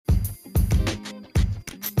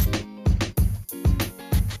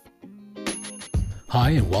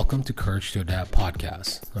Hi, and welcome to Courage to Adapt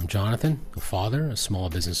podcast. I'm Jonathan, a father, a small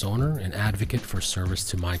business owner, and advocate for service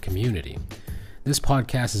to my community. This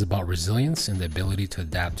podcast is about resilience and the ability to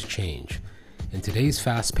adapt to change. In today's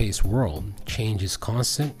fast-paced world, change is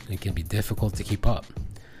constant and can be difficult to keep up.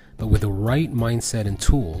 But with the right mindset and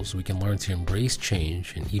tools, we can learn to embrace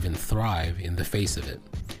change and even thrive in the face of it.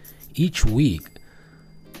 Each week,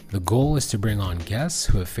 the goal is to bring on guests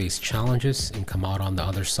who have faced challenges and come out on the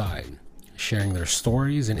other side, sharing their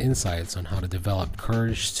stories and insights on how to develop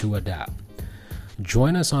courage to adapt.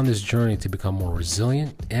 Join us on this journey to become more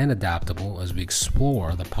resilient and adaptable as we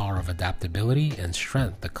explore the power of adaptability and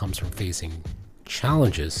strength that comes from facing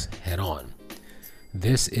challenges head on.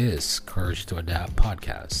 This is Courage to Adapt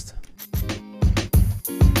podcast.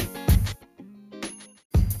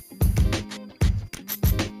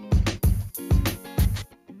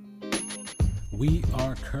 We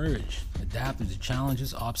are Courage, adapted to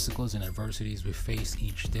challenges, obstacles, and adversities we face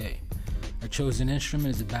each day. Our chosen instrument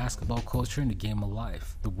is the basketball culture and the game of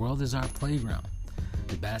life. The world is our playground.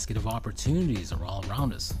 The basket of opportunities are all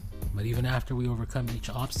around us. But even after we overcome each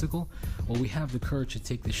obstacle, we have the courage to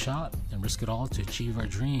take the shot and risk it all to achieve our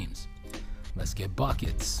dreams. Let's get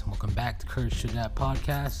buckets. Welcome back to Courage to Adapt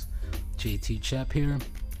podcast. JT Chep here.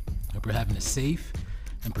 Hope you're having a safe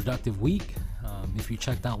and productive week. If you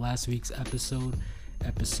checked out last week's episode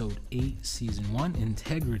 8, season 1,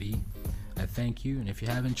 Integrity, I thank you. And if you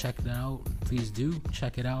haven't checked it out, please do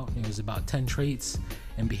check it out. It was about 10 traits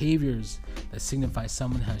and behaviors that signify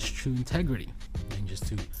someone has true integrity. And just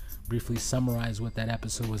to briefly summarize what that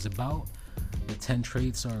episode was about, the 10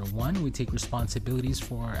 traits are: 1, we take responsibilities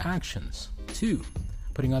for our actions. 2,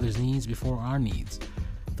 putting others' needs before our needs.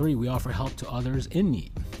 3, we offer help to others in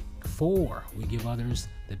need. 4, we give others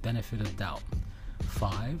the benefit of doubt.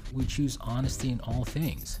 5, we choose honesty in all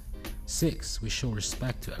things. 6, we show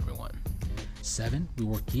respect to everyone. 7, we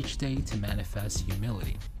work each day to manifest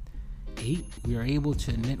humility. 8, we are able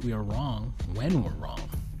to admit we are wrong when we're wrong.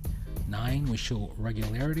 9, we show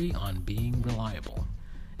regularity on being reliable.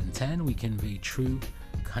 And 10, we convey true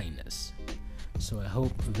kindness. So I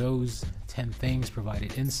hope those 10 things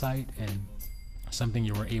provided insight and something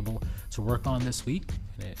you were able to work on this week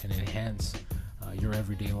and enhance your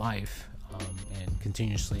everyday life and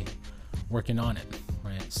continuously working on it,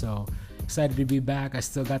 right? So excited to be back. I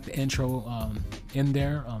still got the intro in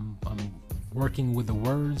there. I'm working with the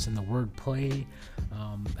words and the word play.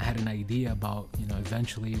 I had an idea about,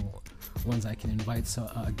 eventually once I can invite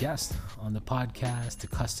a guest on the podcast to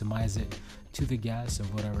customize it to the guest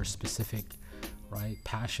of whatever specific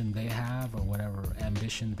passion they have or whatever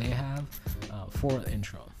ambition they have for the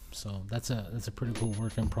intro. So that's a pretty cool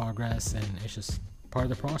work in progress, and it's just part of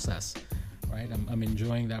the process, right? I'm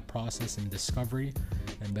enjoying that process and discovery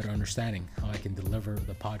and better understanding how I can deliver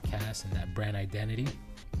the podcast and that brand identity,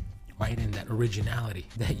 right? And that originality,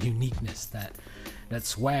 that uniqueness, that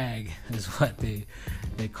swag is what they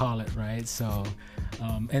call it, right? So,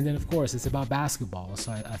 and then of course it's about basketball.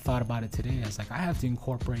 So I thought about it today. I was like, I have to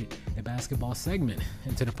incorporate a basketball segment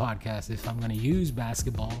into the podcast if I'm going to use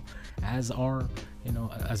basketball as our,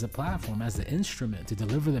 as a platform, as the instrument to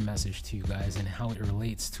deliver the message to you guys and how it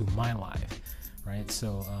relates to my life, right?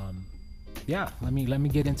 So, let me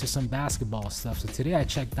get into some basketball stuff. So today I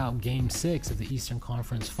checked out Game 6 of the Eastern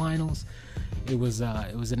Conference Finals. It was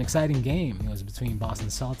an exciting game. It was between Boston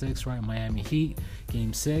Celtics, right, Miami Heat.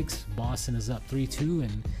 Game 6, Boston is up 3-2,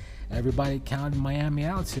 and everybody counted Miami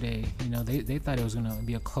out today. They thought it was going to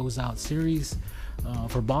be a closeout series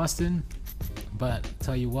for Boston, but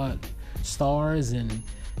tell you what, stars and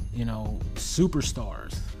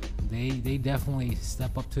superstars, they definitely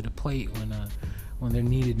step up to the plate when they're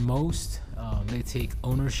needed most. They take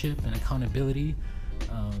ownership and accountability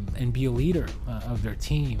and be a leader of their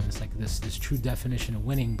team. It's like this true definition of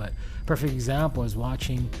winning. But perfect example is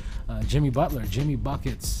watching Jimmy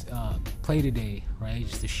Buckets play today, right?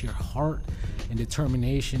 Just the sheer heart and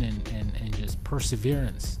determination and just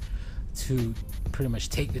perseverance to pretty much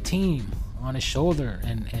take the team on his shoulder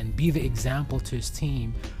and be the example to his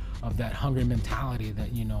team of that hungry mentality that,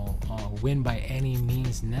 win by any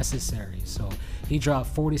means necessary. So he dropped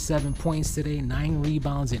 47 points today, 9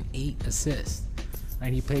 rebounds and 8 assists.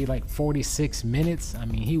 And he played like 46 minutes. I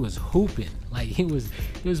mean, he was hooping. Like he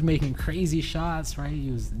was making crazy shots, right?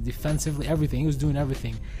 He was defensively, everything. He was doing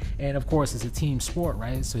everything. And of course, it's a team sport,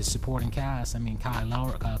 right? So his supporting cast. I mean,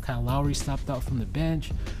 Kyle Lowry stepped up from the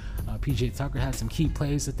bench. PJ Tucker had some key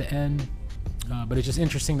plays at the end. But it's just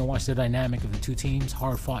interesting to watch the dynamic of the two teams,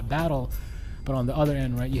 hard-fought battle. But on the other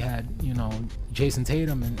end, right, you had, Jason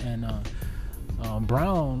Tatum and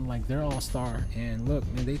Brown, like their all-star, and look,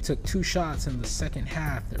 man, they took 2 shots in the second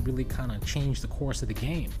half that really kind of changed the course of the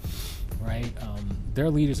game, right? They're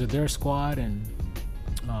leaders of their squad, and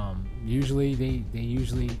usually they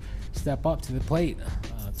usually step up to the plate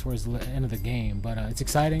towards the end of the game. But it's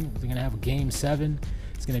exciting. They're gonna have a game 7.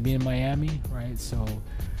 It's gonna be in Miami, right? So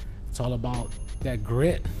it's all about that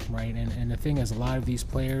grit, right? And the thing is, a lot of these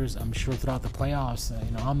players, I'm sure throughout the playoffs,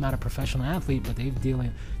 I'm not a professional athlete, but they deal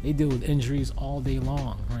with injuries all day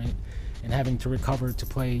long, right? And having to recover to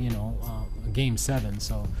play, a game 7.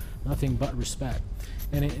 So nothing but respect.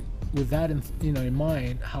 And with that in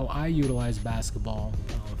mind, how I utilize basketball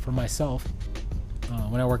for myself,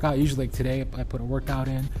 when I work out, usually like today, I put a workout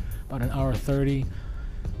in about an hour 30.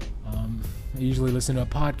 I usually listen to a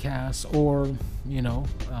podcast or,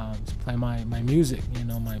 just play my music,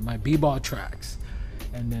 my b-ball tracks,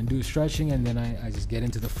 and then do stretching, and then I just get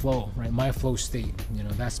into the flow, right? My flow state,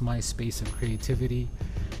 that's my space of creativity,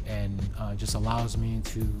 and just allows me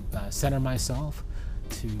to center myself,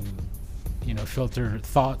 to, filter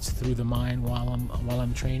thoughts through the mind while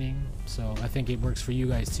I'm training. So I think it works for you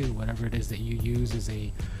guys too, whatever it is that you use as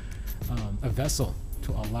a vessel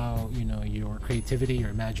to allow, your creativity, your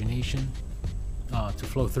imagination to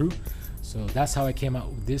flow through. So that's how I came out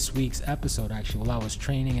with this week's episode, actually, while I was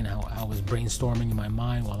training and how I was brainstorming in my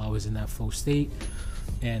mind while I was in that flow state,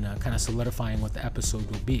 and kind of solidifying what the episode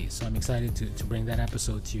will be. So I'm excited to bring that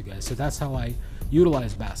episode to you guys. So that's how I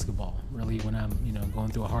utilize basketball, really, when I'm,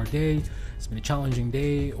 going through a hard day, it's been a challenging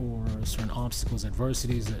day, or certain obstacles,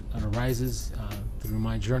 adversities that arises through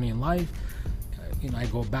my journey in life. I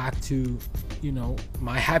go back to,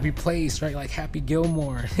 my happy place, right? Like Happy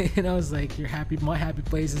Gilmore. It's like my happy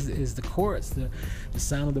place is the courts, the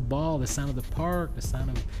sound of the ball, the sound of the park, the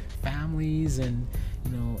sound of families, and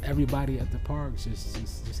everybody at the park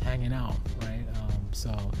just hanging out, right?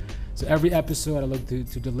 So every episode I look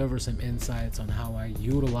to deliver some insights on how I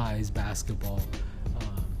utilize basketball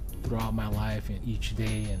throughout my life and each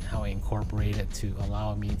day, and how I incorporate it to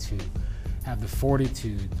allow me to have the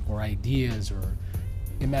fortitude or ideas or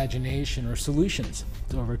imagination or solutions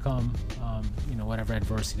to overcome whatever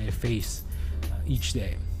adversity I face each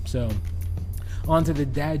day. So on to the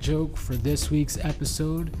dad joke for this week's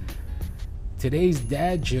episode. Today's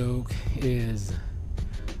dad joke is,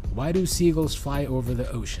 why do seagulls fly over the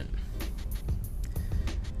ocean?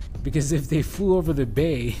 Because if they flew over the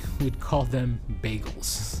bay, we'd call them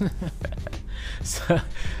bagels. So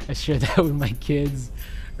I shared that with my kids,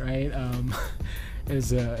 right? It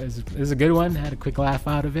was a good one. I had a quick laugh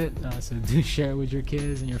out of it. So do share it with your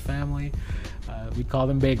kids and your family. We'd call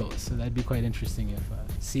them bagels. So that'd be quite interesting if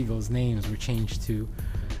seagulls' names were changed to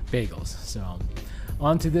bagels. So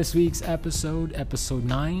on to this week's episode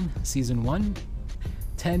 9, season 1,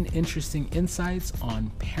 10 interesting insights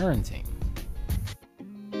on parenting.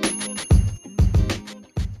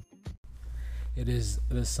 It is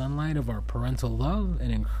the sunlight of our parental love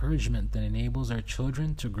and encouragement that enables our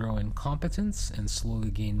children to grow in competence and slowly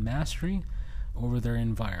gain mastery over their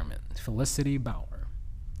environment. Felicity Bauer.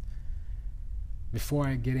 Before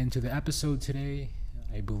I get into the episode today,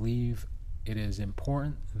 I believe it is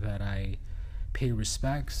important that I pay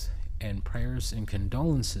respects and prayers and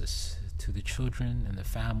condolences to the children and the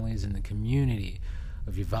families and the community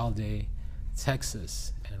of Uvalde,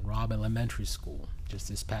 Texas, and Robb Elementary School. Just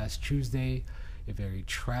this past Tuesday, a very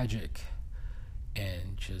tragic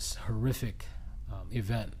and just horrific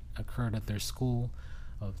event occurred at their school,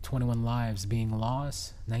 of 21 lives being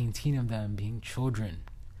lost, 19 of them being children,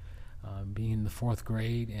 being in the 4th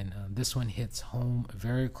grade. And this one hits home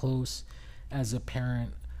very close as a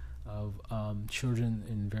parent of children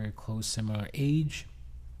in very close, similar age.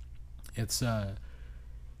 It's,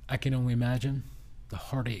 I can only imagine the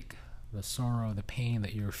heartache, the sorrow, the pain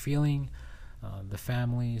that you're feeling, the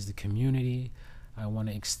families, the community. I want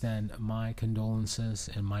to extend my condolences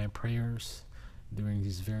and my prayers during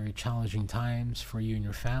these very challenging times for you and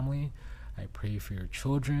your family. I pray for your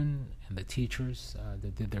children and the teachers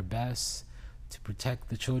that did their best to protect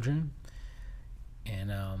the children.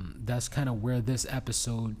 And that's kind of where this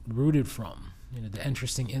episode rooted from. The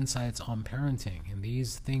interesting insights on parenting. And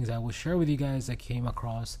these things I will share with you guys that came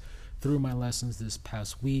across through my lessons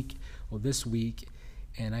this week.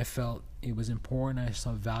 And I felt it was important. I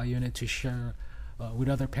saw value in it to share with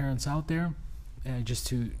other parents out there, and just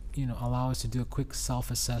to allow us to do a quick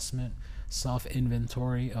self-assessment,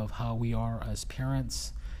 self-inventory of how we are as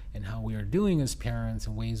parents and how we are doing as parents,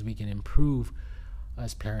 and ways we can improve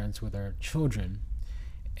as parents with our children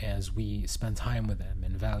as we spend time with them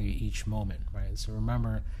and value each moment, right? So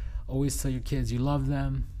remember, always tell your kids you love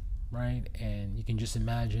them, right? And you can just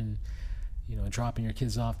imagine dropping your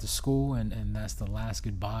kids off to school, and that's the last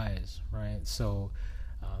goodbyes, right? So,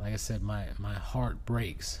 like I said, my heart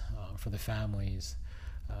breaks for the families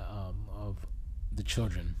of the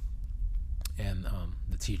children and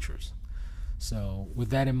the teachers. So with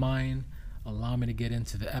that in mind, allow me to get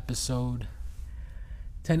into the episode.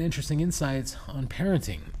 10 interesting insights on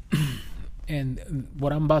parenting. And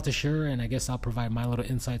what I'm about to share, and I guess I'll provide my little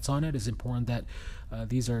insights on it, is important that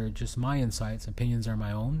these are just my insights. Opinions are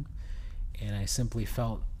my own. And I simply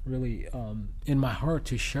felt really in my heart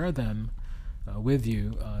to share them with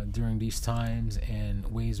you during these times, and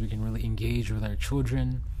ways we can really engage with our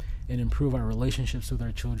children and improve our relationships with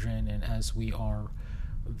our children, and as we are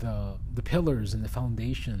the pillars and the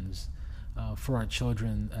foundations for our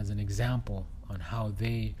children as an example on how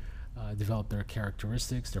they develop their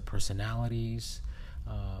characteristics, their personalities,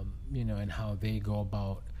 and how they go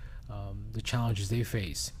about the challenges they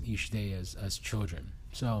face each day as children.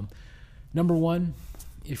 So, number one,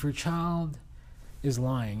 if your child is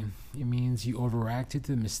lying, it means you overreacted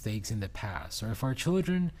to the mistakes in the past. Or if our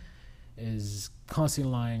children is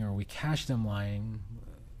constantly lying, or we catch them lying,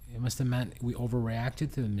 it must have meant we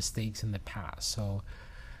overreacted to the mistakes in the past. So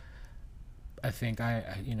I think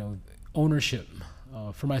ownership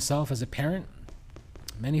for myself as a parent,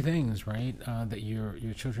 many things, right, that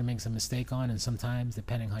your children makes a mistake on, and sometimes,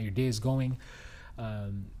 depending how your day is going,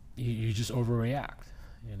 you just overreact,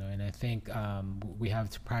 and I think we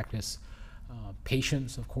have to practice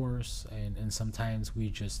patience, of course, and sometimes we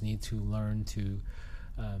just need to learn to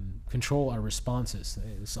control our responses.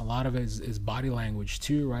 A lot of it is body language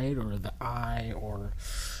too, right? Or the eye, or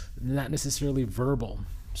not necessarily verbal.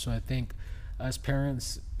 So I think as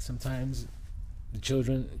parents, sometimes the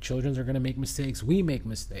children are going to make mistakes. We make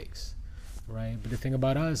mistakes, right? But the thing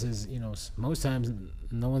about us is, most times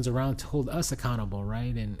no one's around to hold us accountable,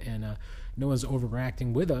 right? And no one's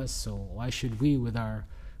overacting with us. So why should we with our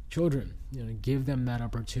children, give them that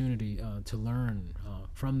opportunity to learn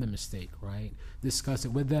from the mistake, right? Discuss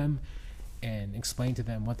it with them and explain to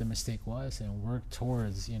them what the mistake was, and work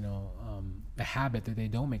towards, a habit that they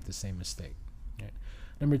don't make the same mistake. Right?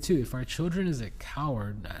 Number two, if our children is a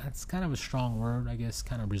coward, that's kind of a strong word, I guess.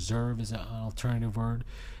 Kind of reserve is an alternative word.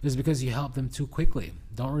 Is because you help them too quickly.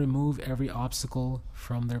 Don't remove every obstacle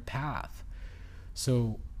from their path.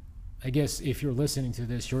 So I guess if you're listening to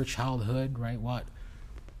this, your childhood, right? What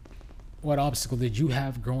obstacle did you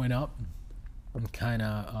have growing up, and kind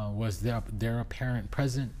of was there a parent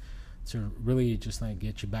present to really just like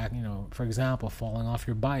get you back? For example, falling off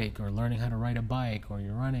your bike, or learning how to ride a bike, or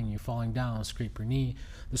you're running, you're falling down, scrape your knee.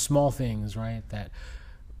 The small things, right? That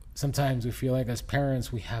sometimes we feel like as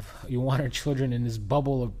parents you want our children in this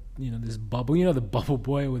bubble of the bubble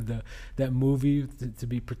boy with that movie to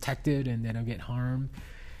be protected and they don't get harmed.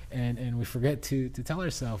 And we forget to tell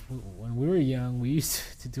ourselves, when we were young, we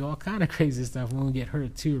used to do all kind of crazy stuff when we get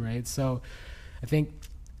hurt too, right? So I think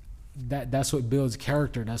that's what builds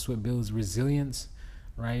character. That's what builds resilience,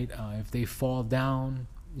 right? If they fall down,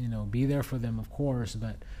 be there for them, of course,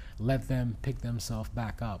 but let them pick themselves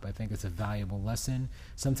back up. I think it's a valuable lesson.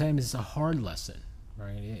 Sometimes it's a hard lesson,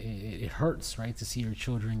 right? It hurts, right, to see your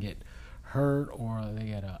children get hurt, or they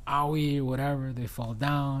get a owie or whatever. They fall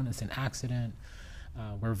down. It's an accident.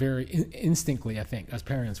 We're very instinctively, I think, as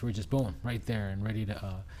parents, we're just boom, right there and ready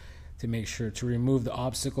to make sure to remove the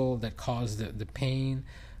obstacle that caused the pain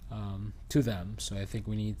to them. So I think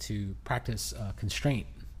we need to practice constraint,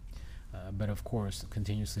 but of course,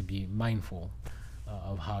 continuously be mindful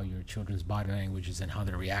of how your children's body language is and how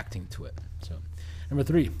they're reacting to it. So, number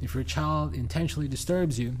three, if your child intentionally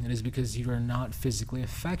disturbs you, it is because you are not physically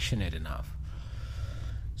affectionate enough.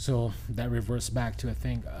 So that reverts back to, I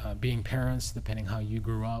think, being parents, depending how you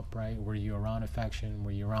grew up, right? Were you around affection?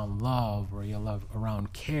 Were you around love? Were you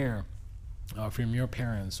around care from your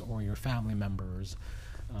parents or your family members?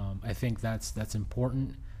 I think that's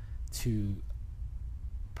important to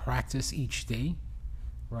practice each day,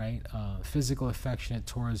 right? Physical affection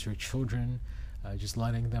towards your children, just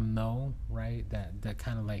letting them know, right? That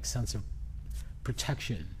kind of like sense of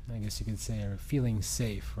protection, I guess you could say, or feeling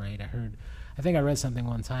safe, right? I think I read something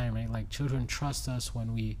one time, right? Like, children trust us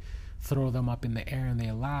when we throw them up in the air and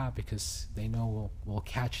they laugh because they know we'll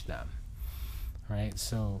catch them, right?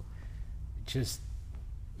 So just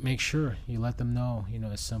make sure you let them know,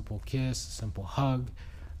 a simple kiss, a simple hug,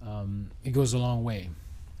 it goes a long way,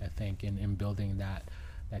 I think, in building that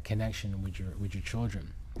connection with your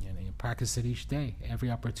children. And you practice it each day,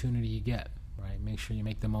 every opportunity you get, right? Make sure you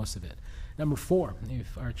make the most of it. Number four,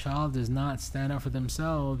 if our child does not stand up for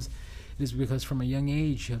themselves, it is because from a young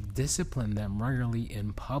age you have disciplined them regularly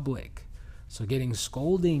in public. So getting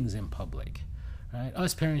scoldings in public, right?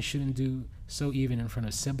 Us parents shouldn't do so even in front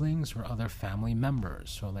of siblings or other family members.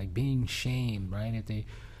 So like being shamed, right? If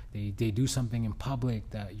they do something in public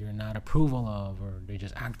that you're not approval of, or they're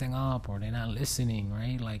just acting up, or they're not listening,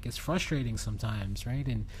 right? Like it's frustrating sometimes, right?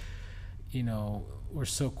 And we're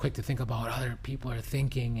so quick to think about what other people are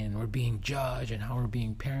thinking, and we're being judged, and how we're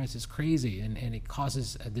being parents is crazy, and it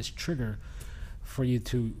causes this trigger for you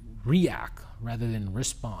to react rather than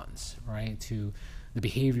response, right, to the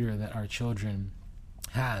behavior that our children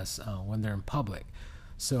has when they're in public.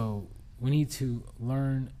 So we need to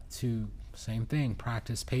learn to, same thing,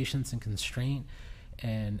 practice patience and constraint.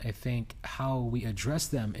 And I think how we address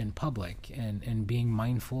them in public, and being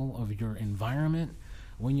mindful of your environment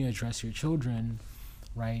when you address your children,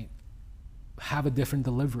 right, have a different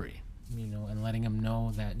delivery, and letting them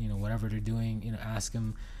know that, whatever they're doing, ask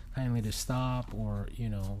them kindly to stop, or,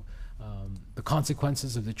 the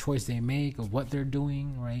consequences of the choice they make, of what they're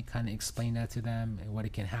doing, right, kind of explain that to them and what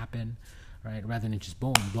it can happen, right, rather than just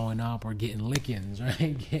boom, blowing up or getting lickings,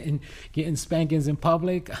 right, getting spankings in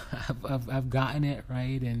public. I've gotten it,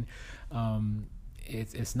 right, and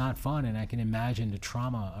it's not fun, and I can imagine the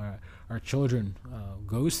trauma our children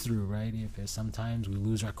goes through, right? If sometimes we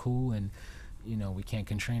lose our cool, and we can't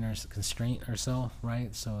constrain ourselves,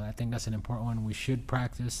 right? So I think that's an important one. We should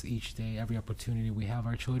practice each day, every opportunity we have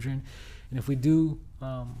our children. And if we do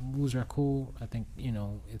lose our cool, I think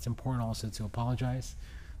it's important also to apologize,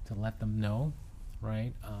 to let them know,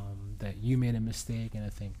 right, that you made a mistake. And I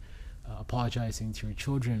think apologizing to your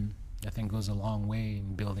children, I think, goes a long way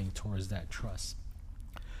in building towards that trust.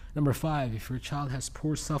 Number 5, if your child has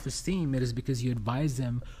poor self-esteem, it is because you advise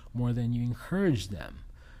them more than you encourage them,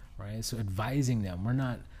 right? So advising them, we're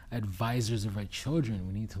not advisors of our children.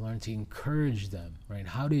 We need to learn to encourage them, right?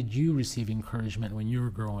 How did you receive encouragement when you were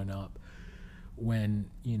growing up? When,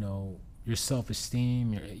 your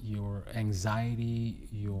self-esteem, your anxiety,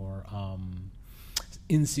 your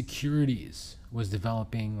insecurities was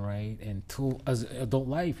developing, right? And as adult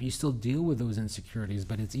life, you still deal with those insecurities,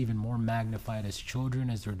 but it's even more magnified as children,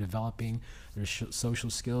 as they're developing their social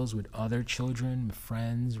skills with other children,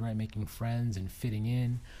 friends, right? Making friends and fitting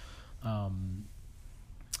in.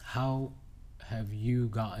 How have you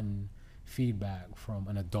gotten feedback from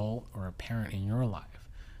an adult or a parent in your life?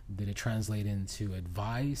 Did it translate into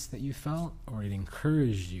advice that you felt, or it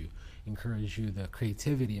encouraged you the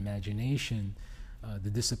creativity, imagination, the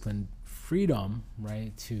discipline, freedom,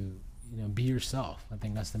 right, to be yourself? I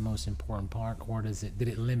think that's the most important part. Or did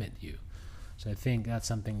it limit you? So I think that's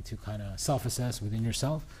something to kind of self-assess within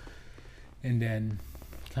yourself, and then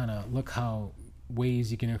kind of look how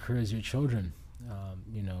ways you can encourage your children,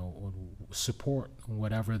 or support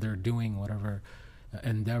whatever they're doing, whatever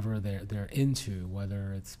endeavor they're into,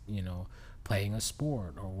 whether it's playing a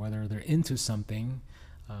sport, or whether they're into something.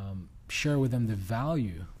 Share with them the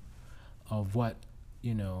value of what,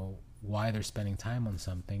 why they're spending time on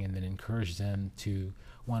something, and then encourage them to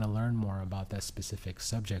want to learn more about that specific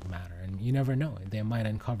subject matter. And you never know, they might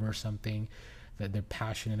uncover something that they're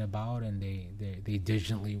passionate about, and they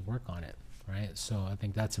diligently work on it, right? So I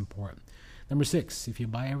think that's important. Number 6, if you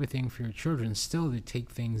buy everything for your children, still they take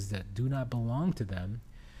things that do not belong to them,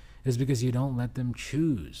 is because you don't let them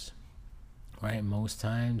choose, right? Most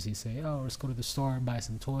times you say, oh, let's go to the store and buy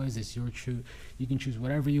some toys. It's your choose. You can choose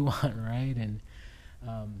whatever you want, right? And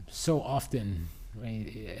so often,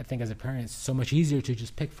 right, I think as a parent, it's so much easier to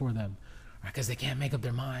just pick for them, right? Because they can't make up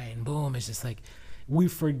their mind. Boom. It's just like we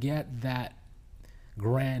forget that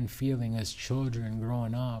grand feeling as children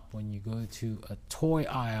growing up when you go to a toy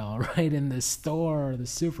aisle, right, in the store or the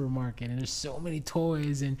supermarket, and there's so many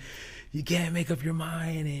toys, and you can't make up your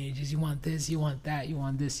mind, and you want this, you want that, you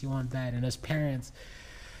want this, you want that. And as parents,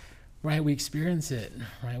 right, we experience it,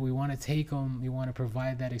 right? We want to take them, we want to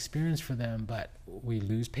provide that experience for them, but we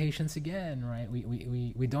lose patience again, right?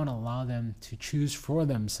 We don't allow them to choose for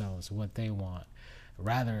themselves what they want.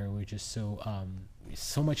 Rather, we're just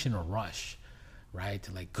so much in a rush, right,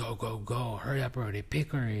 to like go, hurry up already,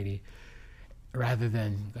 pick already, rather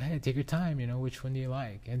than go ahead, take your time, which one do you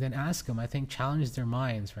like, and then ask them. I think challenge their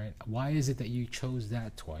minds, right? Why is it that you chose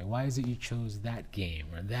that toy? Why is it you chose that game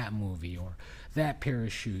or that movie or that pair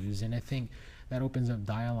of shoes? And I think that opens up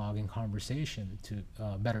dialogue and conversation to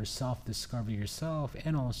better self-discover yourself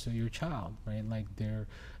and also your child, right? Like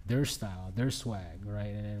their style, their swag, right?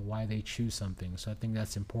 And why they choose something. So I think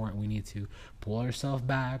that's important. We need to pull ourselves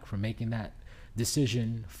back from making that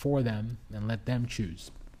decision for them and let them choose.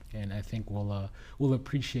 And I think we'll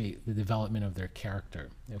appreciate the development of their character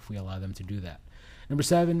if we allow them to do that. Number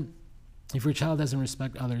 7, if your child doesn't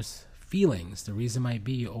respect others' feelings, the reason might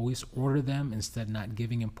be you always order them instead not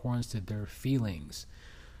giving importance to their feelings,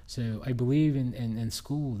 So I believe in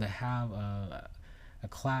school to have a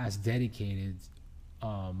class dedicated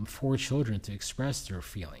for children to express their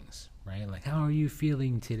feelings, right? Like, how are you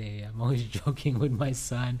feeling today? I'm always joking with my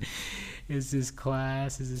son. Is this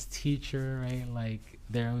class, is this teacher, right? Like,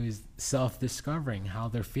 they're always self-discovering how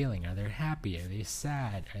they're feeling. Are they happy? Are they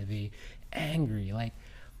sad? Are they angry? Like,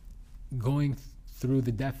 going through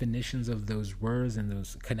the definitions of those words and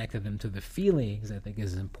those connected them to the feelings, I think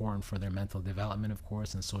is important for their mental development, of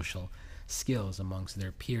course, and social skills amongst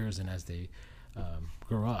their peers and as they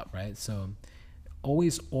grow up, right? So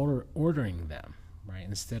always ordering them, right,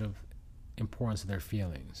 instead of importance of their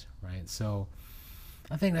feelings, right? So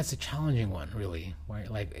I think that's a challenging one, really, right?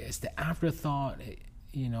 Like, it's the afterthought,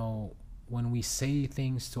 when we say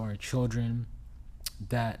things to our children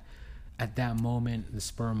that at that moment, the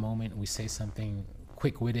spur moment, we say something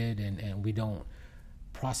quick-witted and we don't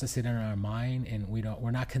process it in our mind, and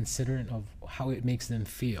we're not considerate of how it makes them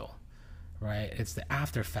feel, right? It's the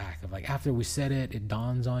after fact of, like, after we said it, it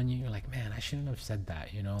dawns on you. You're like, man, I shouldn't have said that,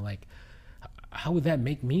 like, how would that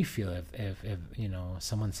make me feel if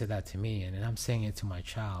someone said that to me, and I'm saying it to my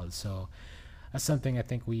child? So that's something I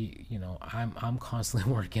think I'm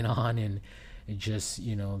constantly working on, and it just,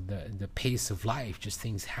 the pace of life, just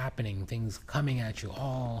things happening, things coming at you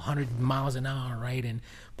all 100 miles an hour, right? And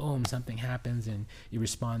boom, something happens and you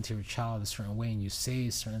respond to your child a certain way, and you say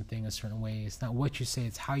a certain thing a certain way. It's not what you say,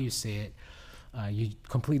 it's how you say it. You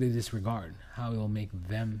completely disregard how it will make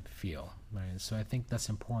them feel, right? So I think that's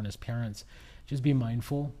important as parents. Just be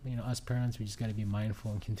mindful. Us parents, we just got to be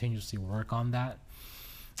mindful and continuously work on that.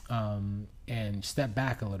 And step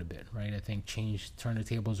back a little bit, right? I think turn the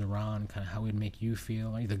tables around, kind of how it would make you feel.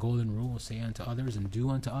 Like the golden rule: say unto others and do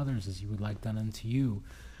unto others as you would like done unto you,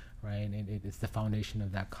 right? It's the foundation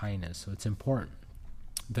of that kindness. So it's important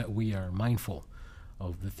that we are mindful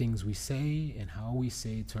of the things we say and how we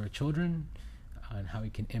say to our children, and how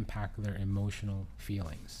it can impact their emotional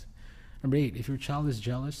feelings. Number 8, if your child is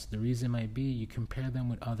jealous, the reason might be you compare them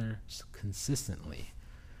with others consistently.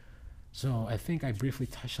 So I think I briefly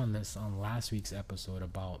touched on this on last week's episode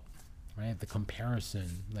about, right, the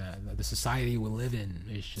comparison that the society we live in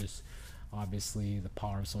is just obviously the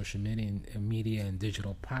power of social media and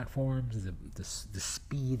digital platforms, the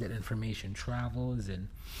speed that information travels, and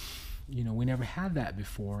we never had that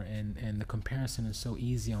before, and the comparison is so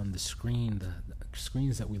easy on the screens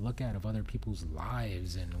that we look at of other people's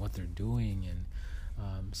lives and what they're doing,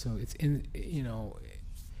 and so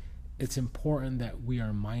it's important that we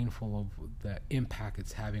are mindful of the impact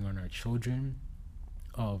it's having on our children,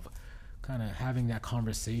 of kind of having that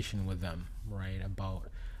conversation with them, right, about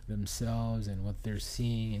themselves and what they're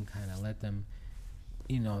seeing, and kind of let them,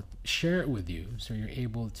 share it with you, so you're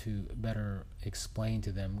able to better explain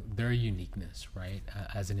to them their uniqueness, right,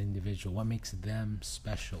 as an individual, what makes them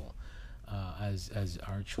special as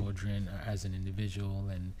our children, as an individual,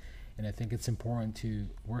 and I think it's important to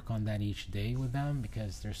work on that each day with them,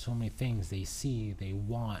 because there's so many things they see, they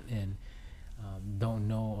want, and don't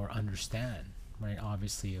know or understand, right?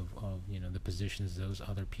 Obviously, of the positions those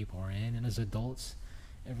other people are in, and as adults,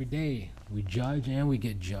 every day we judge and we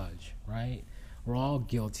get judged, right? We're all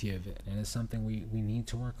guilty of it, and it's something we need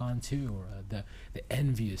to work on too. The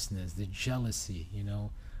enviousness, the jealousy,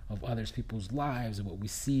 of others people's lives, and what we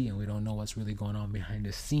see, and we don't know what's really going on behind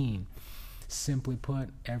the scene. Simply put,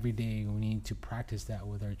 every day we need to practice that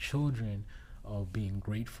with our children, of being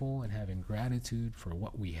grateful and having gratitude for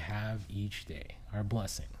what we have each day, our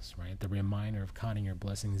blessings, right? The reminder of counting your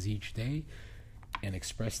blessings each day, and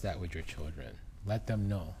express that with your children. Let them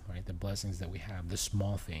know, right, the blessings that we have, the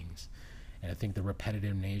small things. And I think the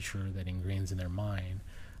repetitive nature that ingrains in their mind,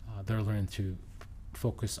 they're learning to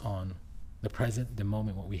focus on the present, the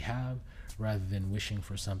moment, what we have, rather than wishing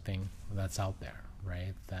for something that's out there,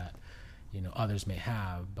 right, that others may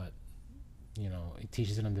have. But it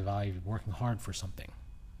teaches them the value of working hard for something,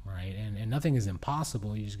 right? And nothing is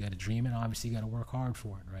impossible. You just got to dream it. Obviously, you got to work hard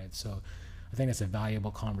for it, right? So I think it's a valuable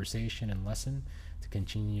conversation and lesson to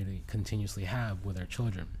continuously have with our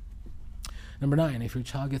children. Number 9, if your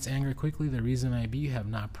child gets angry quickly, the reason might be you have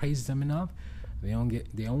not praised them enough. They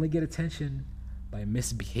only get attention by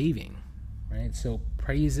misbehaving, right? So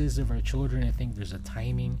praises of our children, I think there's a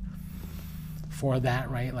timing for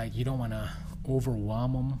that, right? Like, you don't want to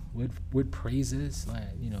overwhelm them with praises, like,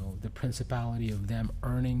 the principality of them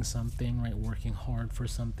earning something, right, working hard for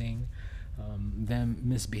something. Them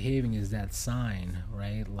misbehaving is that sign,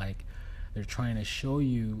 right? Like, they're trying to show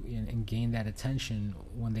you and gain that attention.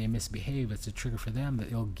 When they misbehave, it's a trigger for them that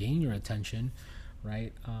it'll gain your attention,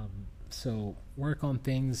 right? So work on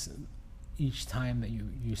things each time that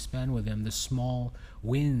you spend with them, the small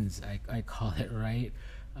wins, I call it, right?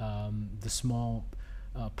 the small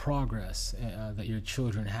progress that your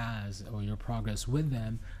children has, or your progress with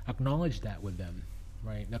them. Acknowledge that with them,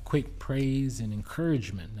 right? A quick praise and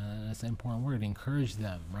encouragement. That's an important word. Encourage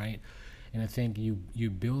them, right? And I think you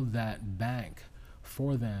build that bank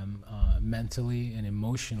for them mentally and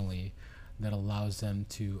emotionally that allows them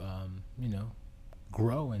to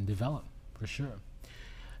grow and develop, for sure.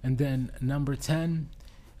 And then number 10,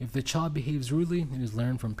 if the child behaves rudely, it is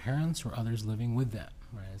learned from parents or others living with them,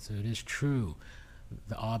 right? So it is true.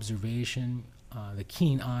 The observation, the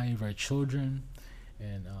keen eye of our children,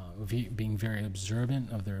 and being very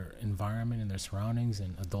observant of their environment and their surroundings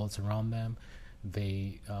and adults around them,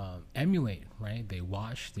 they emulate, right? They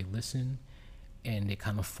watch, they listen, and they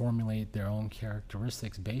kind of formulate their own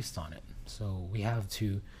characteristics based on it. So we have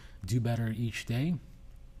to do better each day,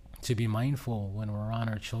 to be mindful when we're around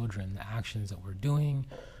our children, the actions that we're doing,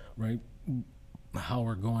 right? How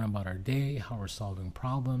we're going about our day, how we're solving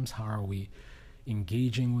problems, how are we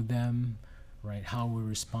engaging with them, right? How we're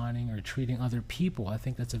responding or treating other people. I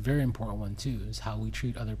think that's a very important one too, is how we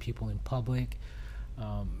treat other people in public.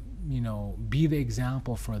 Be the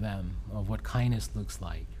example for them of what kindness looks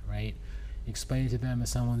like, right? Explain to them if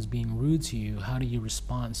someone's being rude to you, how do you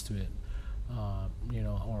respond to it?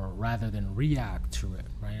 Or rather than react to it,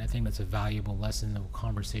 right? I think that's a valuable lesson of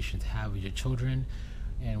conversation to have with your children.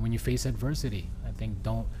 And when you face adversity, I think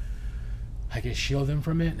don't, shield them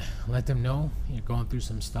from it. Let them know you're going through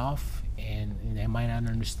some stuff, and they might not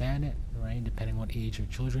understand it, right? Depending on what age your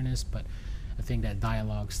children is, but I think that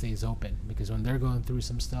dialogue stays open, because when they're going through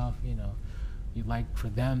some stuff, you'd like for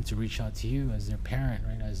them to reach out to you as their parent,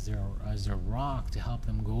 right? As their rock to help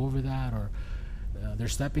them go over that, or their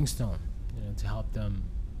stepping stone, to help them,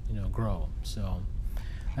 grow. So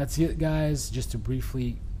that's it, guys. Just to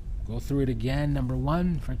briefly go through it again. Number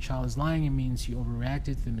 1, if your child is lying, it means you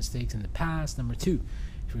overreacted to the mistakes in the past. Number 2,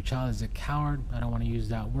 if your child is a coward, I don't want to use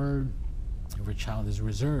that word. If your child is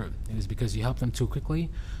reserved, it is because you help them too quickly.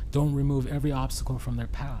 Don't remove every obstacle from their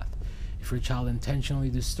path. If your child intentionally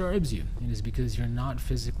disturbs you, it is because you're not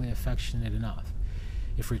physically affectionate enough.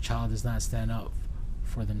 If your child does not stand up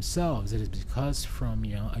for themselves, it is because from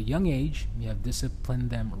a young age you have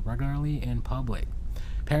disciplined them regularly in public.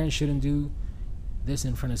 Parents shouldn't do this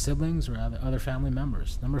in front of siblings or other family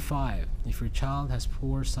members. Number 5, if your child has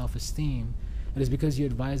poor self-esteem, it is because you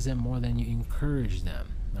advise them more than you encourage them.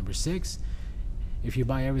 Number 6, if you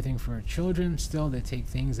buy everything for your children, still they take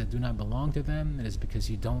things that do not belong to them, it is because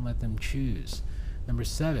you don't let them choose. Number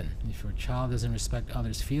 7, if your child doesn't respect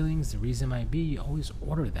others' feelings, the reason might be you always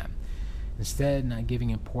order them, instead not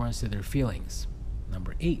giving importance to their feelings.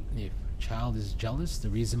 Number 8, if your child is jealous, the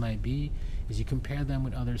reason might be is you compare them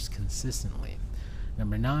with others consistently.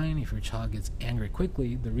 Number 9, if your child gets angry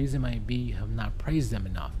quickly, the reason might be you have not praised them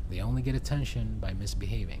enough. They only get attention by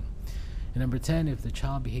misbehaving. And number 10, if the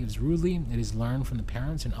child behaves rudely, it is learned from the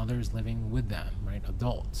parents and others living with them, right?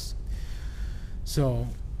 Adults. So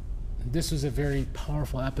this was a very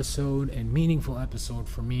powerful episode and meaningful episode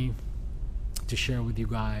for me to share with you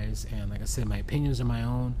guys. And like I said, my opinions are my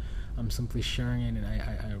own. I'm simply sharing it, and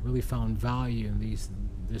I really found value in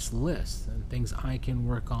this list and things I can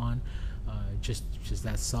work on. Just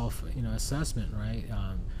that self assessment, right?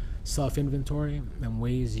 Self inventory and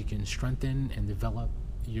ways you can strengthen and develop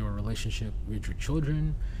your relationship with your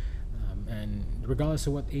children, and regardless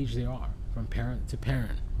of what age they are, from parent to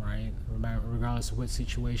parent, right? Regardless of what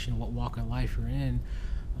situation, what walk of life you're in,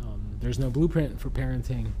 there's no blueprint for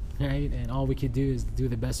parenting, right? And all we can do is do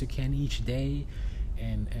the best we can each day,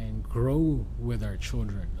 and grow with our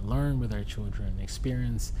children, learn with our children,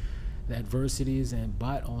 experience the adversities,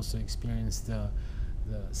 but also experience the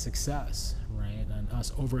success, right? And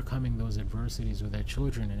us overcoming those adversities with our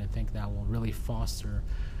children. And I think that will really foster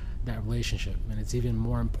that relationship. And it's even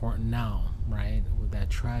more important now, right? With that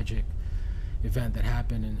tragic event that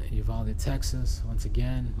happened in Uvalde, Texas. Once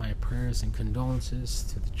again, my prayers and condolences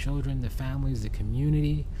to the children, the families, the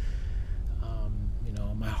community.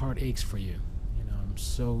 My heart aches for you. I'm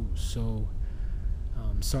so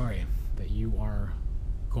sorry that you are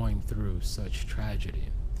going through such tragedy.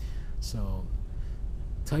 So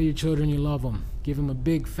tell your children you love them. Give them a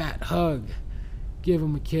big fat hug. Give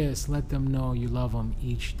them a kiss. Let them know you love them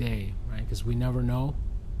each day, right? Because we never know,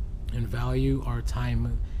 and value our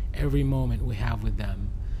time, every moment we have with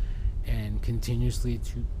them, and continuously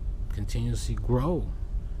grow,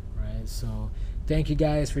 right? So thank you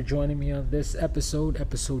guys for joining me on this episode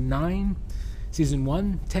 9, season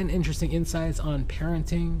 1, 10 interesting insights on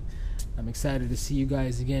parenting. I'm excited to see you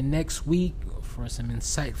guys again next week for some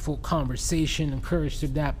insightful conversation and Courage to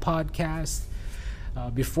Adapt podcast.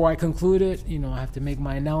 Before I conclude it, I have to make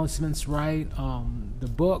my announcements right. The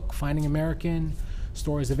book, Finding American,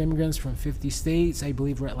 Stories of Immigrants from 50 States. I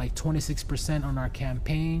believe we're at like 26% on our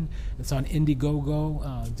campaign. It's on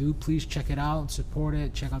Indiegogo. Do please check it out, support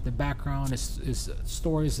it, check out the background. It's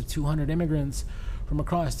stories of 200 immigrants from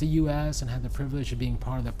across the U.S. and had the privilege of being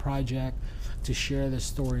part of the project to share the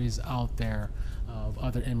stories out there of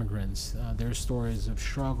other immigrants, their stories of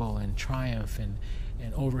struggle and triumph and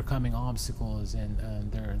overcoming obstacles, and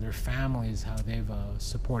their families, how they've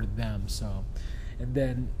supported them. So, and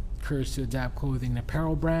then Courage to Adapt clothing and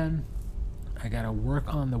apparel brand. I got to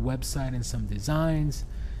work on the website and some designs,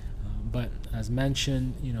 but as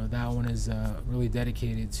mentioned, that one is really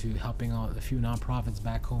dedicated to helping out a few nonprofits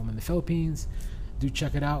back home in the Philippines. Do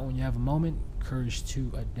check it out when you have a moment.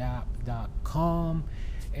 CourageToAdapt.com,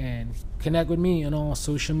 and connect with me on all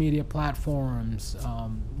social media platforms.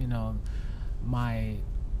 My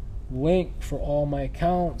link for all my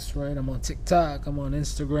accounts, right? I'm on TikTok, I'm on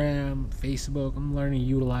Instagram, Facebook. I'm learning to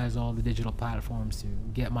utilize all the digital platforms to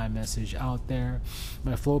get my message out there.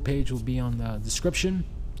 My flow page will be on the description.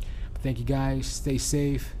 Thank you guys. Stay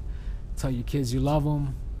safe. Tell your kids you love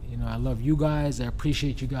them. I love you guys. I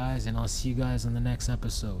appreciate you guys, and I'll see you guys on the next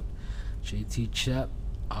episode. JT Chep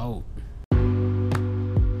out.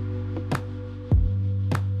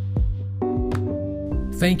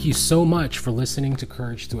 Thank you so much for listening to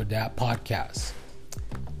Courage to Adapt podcast.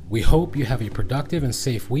 We hope you have a productive and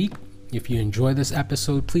safe week. If you enjoy this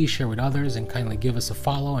episode, please share with others and kindly give us a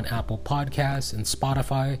follow on Apple Podcasts and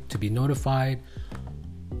Spotify to be notified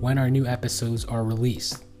when our new episodes are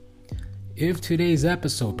released. If today's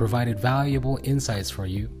episode provided valuable insights for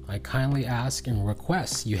you, I kindly ask and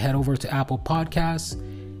request you head over to Apple Podcasts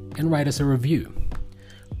and write us a review.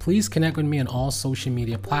 Please connect with me on all social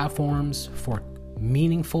media platforms for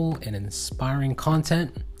meaningful and inspiring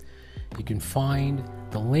content. You can find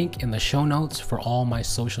the link in the show notes for all my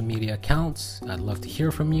social media accounts. I'd love to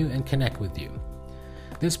hear from you and connect with you.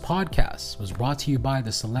 This podcast was brought to you by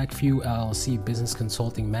the Select Few LLC business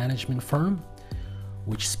consulting management firm,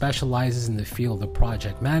 which specializes in the field of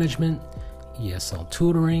project management, ESL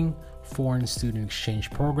tutoring, foreign student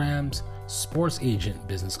exchange programs, sports agent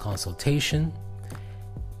business consultation.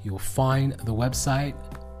 You'll find the website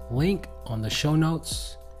link on the show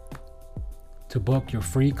notes to book your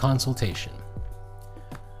free consultation.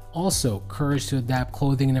 Also, Courage to Adapt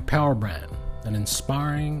clothing and apparel brand, an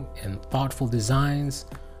inspiring and thoughtful designs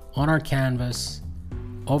on our canvas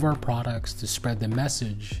of our products to spread the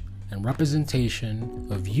message and representation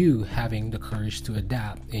of you having the courage to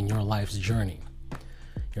adapt in your life's journey.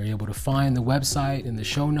 You're able to find the website in the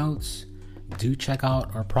show notes. Do check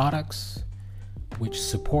out our products, which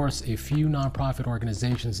supports a few nonprofit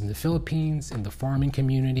organizations in the Philippines, in the farming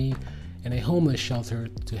community, and a homeless shelter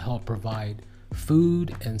to help provide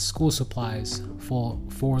food and school supplies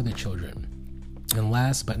for the children. And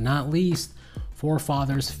last but not least,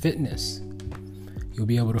 Forefathers Fitness. You'll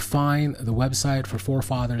be able to find the website for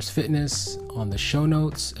Forefathers Fitness on the show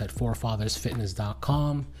notes at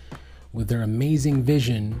forefathersfitness.com, with their amazing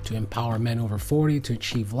vision to empower men over 40 to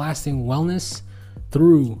achieve lasting wellness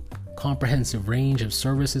through comprehensive range of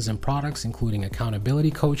services and products, including accountability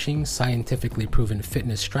coaching, scientifically proven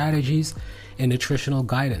fitness strategies, and nutritional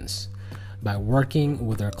guidance. By working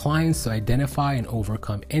with our clients to identify and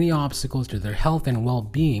overcome any obstacles to their health and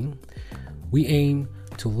well-being, we aim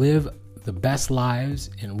to live the best lives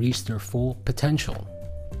and reach their full potential.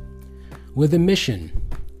 With a mission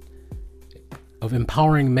of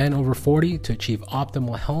empowering men over 40 to achieve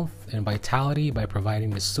optimal health and vitality by providing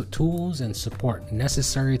the tools and support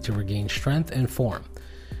necessary to regain strength and form.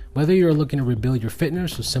 Whether you're looking to rebuild your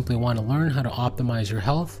fitness or simply want to learn how to optimize your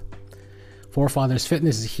health, Forefathers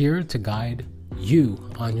Fitness is here to guide you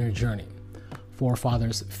on your journey.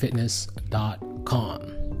 Forefathersfitness.com.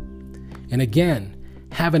 And again,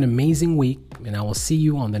 have an amazing week, and I will see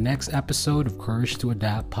you on the next episode of Courage to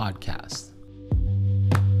Adapt podcast.